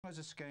as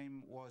a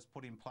scheme was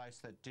put in place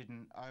that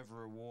didn't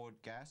over-reward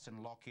gas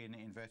and lock in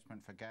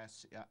investment for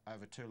gas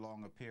over too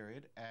long a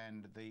period,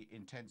 and the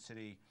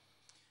intensity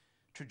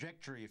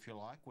trajectory, if you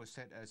like, was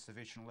set at a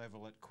sufficient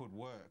level it could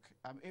work.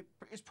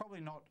 It's probably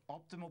not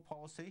optimal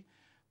policy,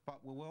 but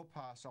we're well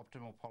past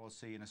optimal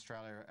policy in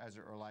Australia as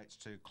it relates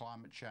to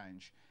climate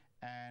change.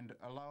 And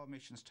a low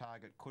emissions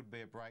target could be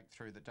a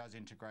breakthrough that does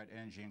integrate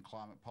energy and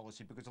climate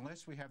policy, because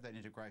unless we have that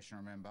integration,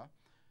 remember,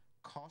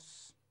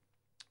 costs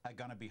are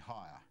going to be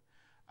higher.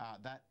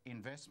 That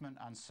investment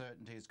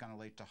uncertainty is going to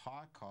lead to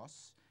higher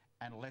costs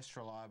and less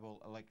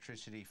reliable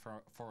electricity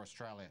for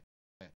Australia.